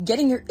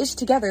Getting Your Ish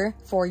Together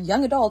for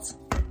Young Adults,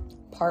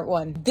 Part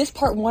 1. This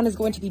Part 1 is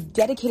going to be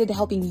dedicated to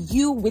helping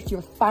you with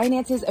your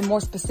finances and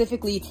more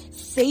specifically,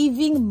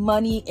 saving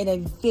money in a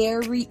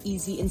very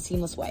easy and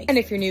seamless way. And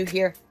if you're new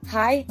here,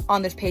 hi.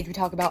 On this page, we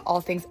talk about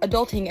all things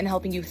adulting and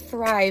helping you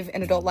thrive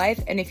in adult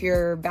life. And if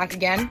you're back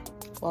again,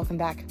 welcome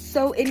back.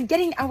 So in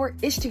Getting Our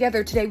Ish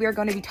Together today, we are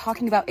going to be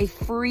talking about a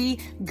free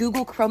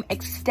Google Chrome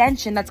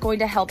extension that's going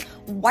to help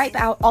wipe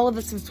out all of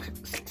the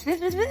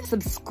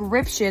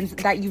subscriptions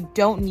that you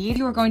don't need. What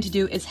you are going to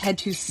do is head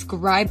to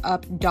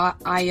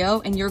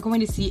scribeup.io and you're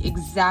going to see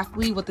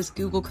exactly what this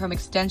Google Chrome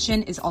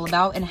extension is all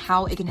about and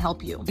how it can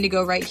help you. I'm going to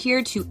go right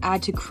here to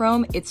add to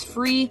Chrome. It's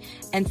free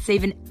and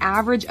save an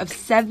average of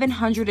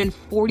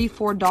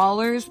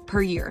 $744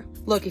 per year.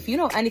 Look, if you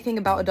know anything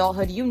about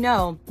adulthood, you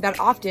know that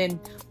often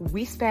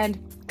we spend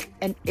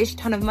an ish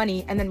ton of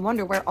money and then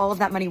wonder where all of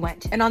that money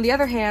went. And on the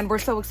other hand, we're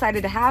so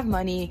excited to have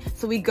money,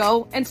 so we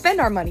go and spend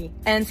our money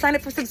and sign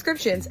up for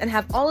subscriptions and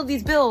have all of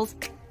these bills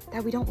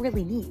that we don't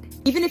really need.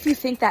 Even if you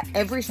think that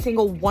every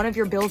single one of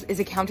your bills is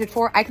accounted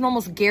for, I can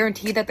almost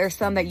guarantee that there's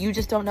some that you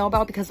just don't know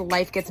about because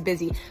life gets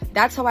busy.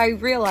 That's how I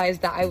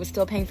realized that I was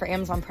still paying for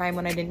Amazon Prime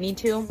when I didn't need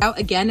to. Now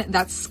again,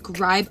 that's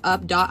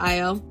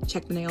scribeup.io.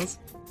 Check the nails.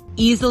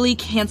 Easily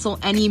cancel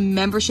any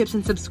memberships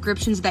and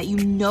subscriptions that you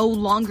no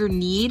longer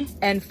need.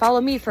 And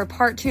follow me for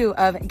part 2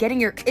 of Getting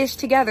Your Ish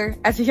Together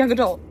as a young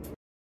adult.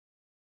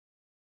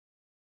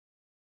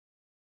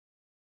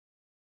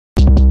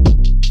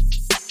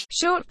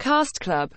 Shortcast Club.